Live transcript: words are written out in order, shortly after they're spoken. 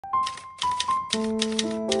Hi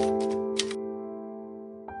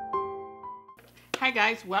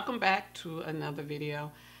guys, welcome back to another video.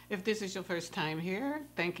 If this is your first time here,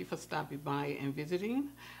 thank you for stopping by and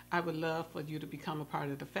visiting. I would love for you to become a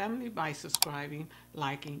part of the family by subscribing,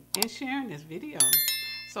 liking, and sharing this video.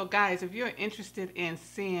 So guys, if you're interested in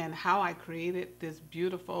seeing how I created this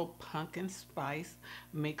beautiful pumpkin spice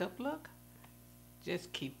makeup look,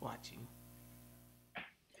 just keep watching.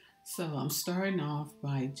 So I'm starting off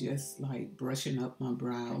by just like brushing up my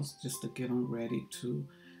brows just to get them ready to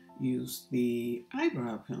use the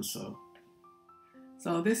eyebrow pencil.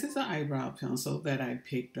 So this is an eyebrow pencil that I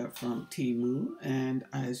picked up from Temu, and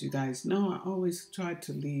as you guys know, I always try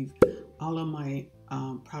to leave all of my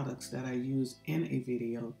products that I use in a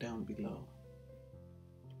video down below.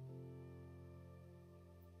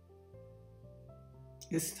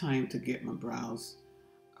 It's time to get my brows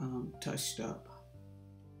touched up.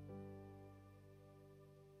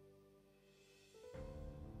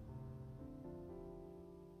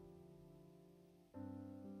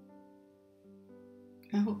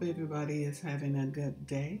 I hope everybody is having a good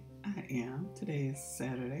day. I am. Today is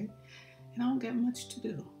Saturday, and I don't get much to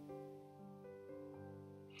do.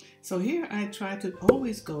 So here I try to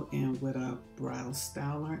always go in with a brow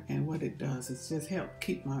styler, and what it does is just help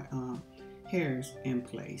keep my hairs in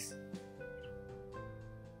place.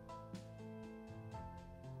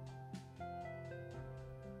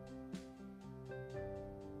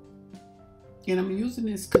 And I'm using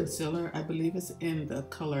this concealer. I believe it's in the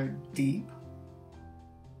color Deep.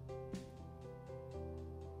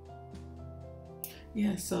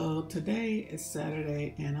 Yeah, so today is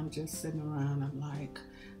Saturday and I'm just sitting around. I'm like,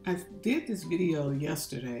 I did this video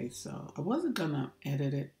yesterday, so I wasn't gonna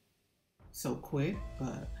edit it so quick,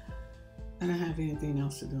 but I didn't have anything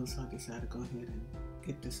else to do, so I decided to go ahead and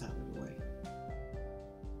get this out of the way.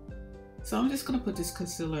 So I'm just gonna put this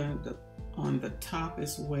concealer on the top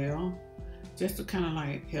as well, just to kind of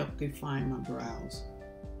like help define my brows.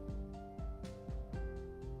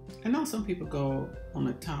 I know some people go on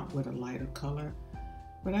the top with a lighter color,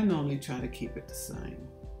 but I normally try to keep it the same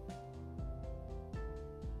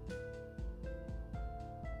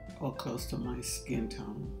or close to my skin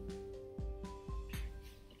tone.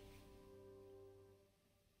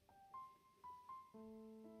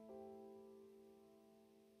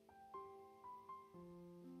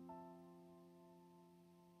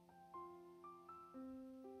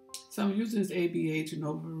 So I'm using this ABH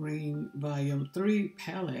Novarine Volume 3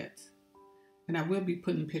 palette, and I will be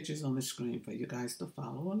putting pictures on the screen for you guys to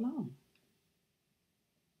follow along.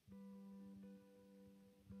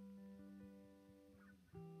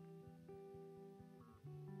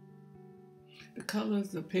 The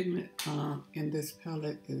colors, the pigment in this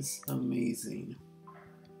palette is amazing.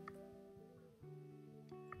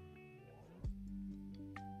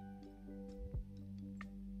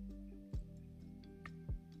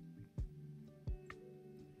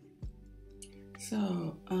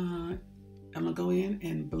 So I'm gonna go in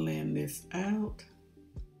and blend this out.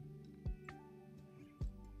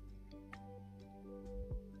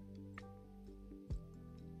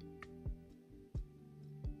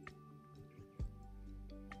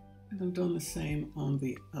 And I'm doing the same on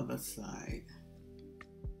the other side.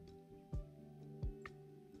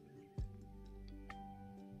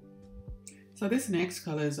 So this next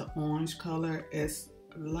color is an orange color. It's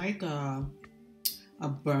like a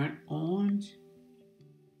burnt orange.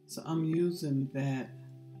 So I'm using that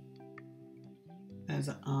as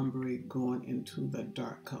an ombre going into the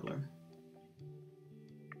dark color.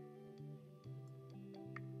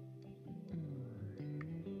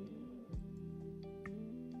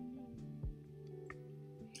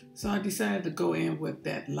 So I decided to go in with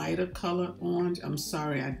that lighter color orange. I'm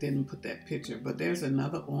sorry I didn't put that picture, but there's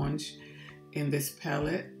another orange in this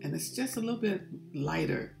palette, and it's just a little bit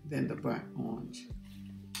lighter than the burnt orange.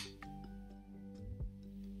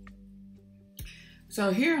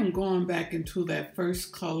 So here I'm going back into that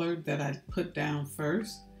first color that I put down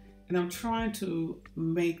first, and I'm trying to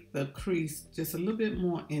make the crease just a little bit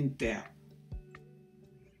more in depth.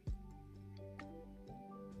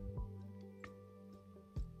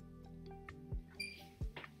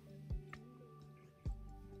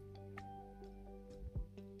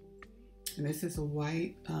 And this is a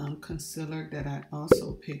white concealer that I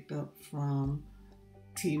also picked up from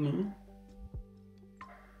Temu.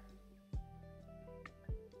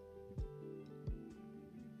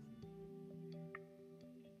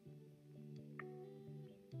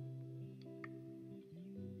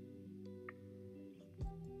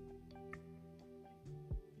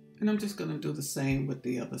 And I'm just going to do the same with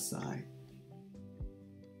the other side.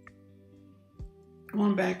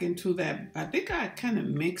 going back into that. I think I kind of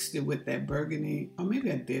mixed it with that burgundy, or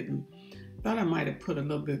maybe I didn't. Thought I might have put a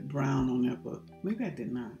little bit brown on there, but maybe I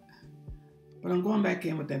did not. But I'm going back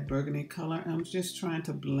in with that burgundy color. I'm just trying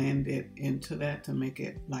to blend it into that to make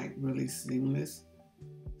it like really seamless,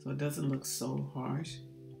 so it doesn't look so harsh.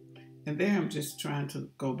 And there I'm just trying to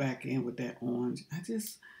go back in with that orange. I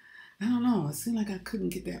don't know. It seemed like I couldn't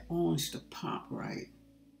get that orange to pop right.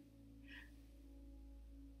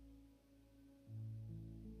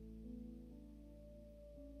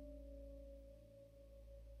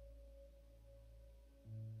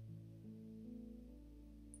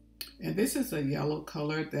 And this is a yellow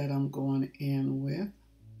color that I'm going in with.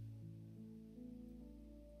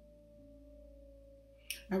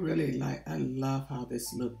 I love how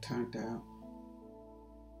this look turned out.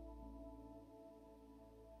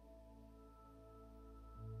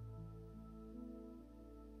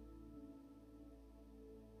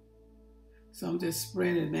 So I'm just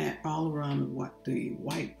spreading that all around the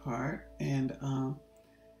white part, and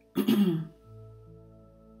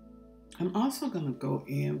I'm also gonna go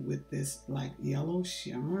in with this like yellow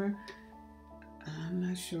shimmer. I'm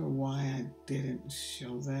not sure why I didn't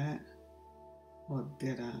show that, or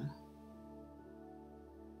did I?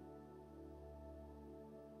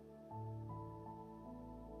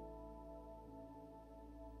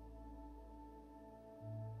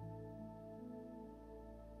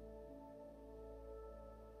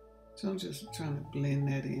 So I'm just trying to blend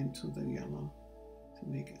that into the yellow to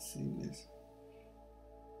make it seamless.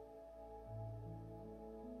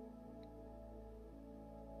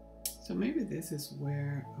 So maybe this is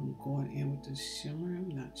where I'm going in with the shimmer, I'm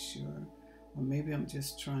not sure. Or maybe I'm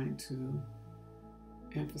just trying to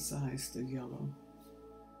emphasize the yellow.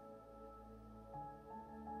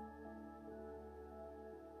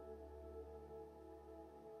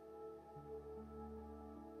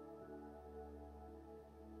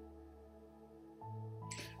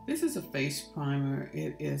 This is a face primer.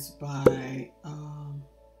 It is by,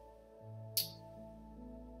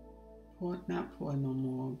 not Pour No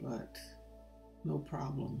More, but No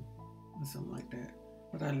Problem, or something like that.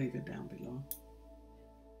 But I'll leave it down below.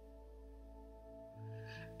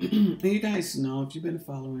 And you guys know, if you've been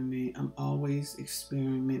following me, I'm always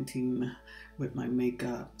experimenting with my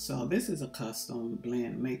makeup. So this is a custom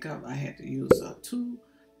blend makeup. I had to use too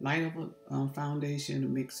light of a foundation to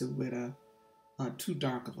mix it with a too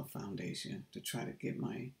dark of a foundation to try to get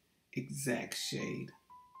my exact shade.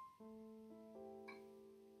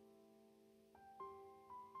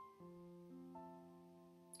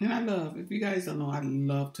 And I love, if you guys don't know, I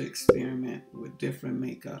love to experiment with different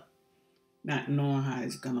makeup, not knowing how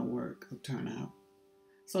it's gonna work or turn out.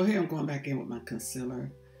 So here I'm going back in with my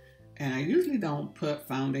concealer. And I usually don't put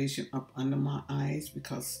foundation up under my eyes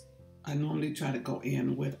because I normally try to go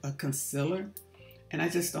in with a concealer. And I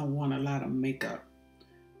just don't want a lot of makeup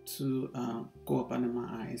to go up under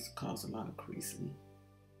my eyes, cause a lot of creasing.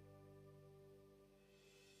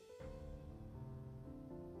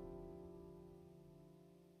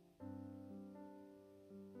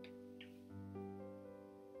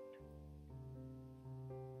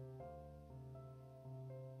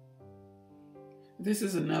 This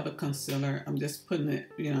is another concealer. I'm just putting it,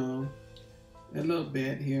 you know, a little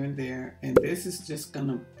bit here and there. And this is just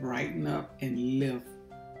gonna brighten up and lift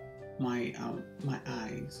my my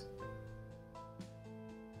eyes.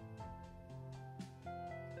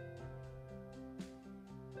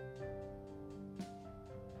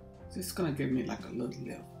 Just gonna give me like a little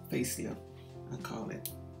lift, facelift, I call it.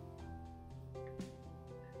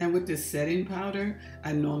 And with this setting powder,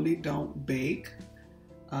 I normally don't bake,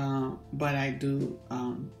 but I do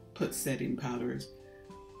put setting powders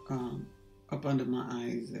up under my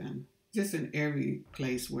eyes, and just in every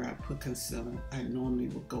place where I put concealer, I normally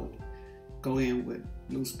will go in with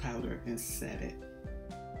loose powder and set it.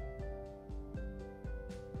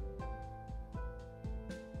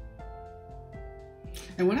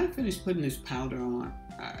 And when I finished putting this powder on,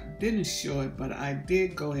 I didn't show it, but I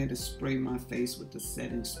did go in to spray my face with the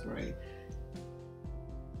setting spray.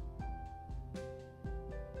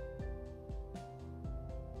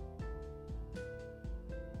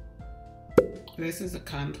 This is a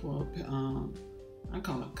contour, I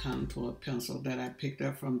call it contour pencil that I picked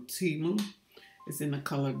up from Temu. It's in the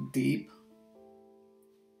color Deep.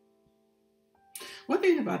 One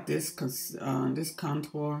thing about this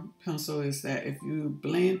contour pencil is that if you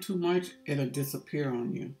blend too much, it'll disappear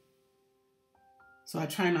on you. So I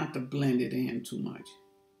try not to blend it in too much,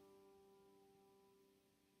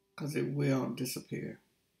 because it will disappear.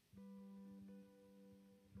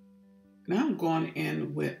 Now I'm going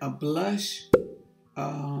in with a blush,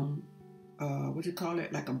 a what do you call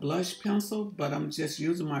it, like a blush pencil, but I'm just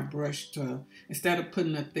using my brush to, instead of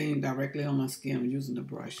putting the thing directly on my skin, I'm using the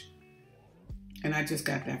brush. And I just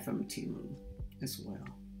got that from Temu as well.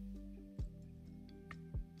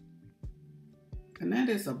 And that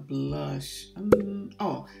is a blush.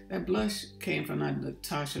 Oh, that blush came from that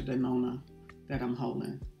Natasha Denona that I'm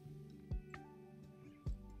holding.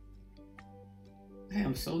 I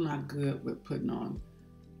am so not good with putting on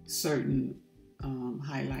certain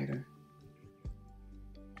highlighter.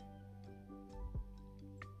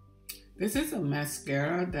 This is a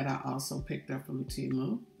mascara that I also picked up from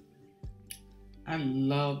Temu. I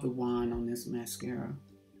love the wand on this mascara.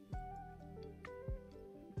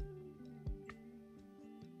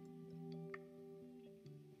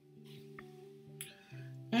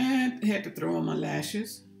 And had to throw on my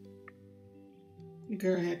lashes. The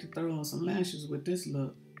girl had to throw on some lashes with this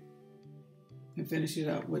look. And finish it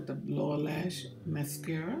up with the lower lash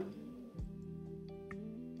mascara.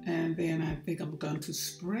 And then I think I'm going to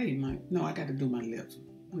spray my, no, I got to do my lips.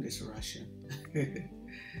 I'm just rushing.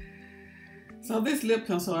 So this lip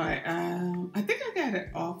pencil, I think I got it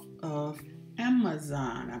off of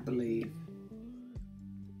Amazon, I believe.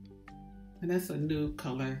 And that's a new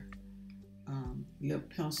color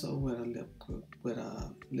lip pencil with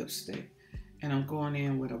a lipstick. And I'm going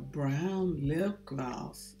in with a brown lip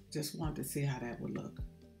gloss. Just want to see how that would look.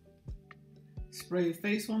 Spray your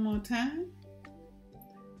face one more time.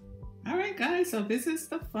 All right, guys, so this is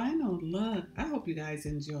the final look. I hope you guys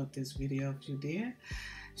enjoyed this video. If you did,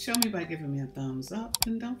 show me by giving me a thumbs up.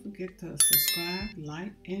 And don't forget to subscribe,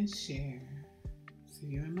 like, and share. See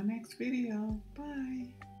you in my next video.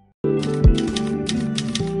 Bye.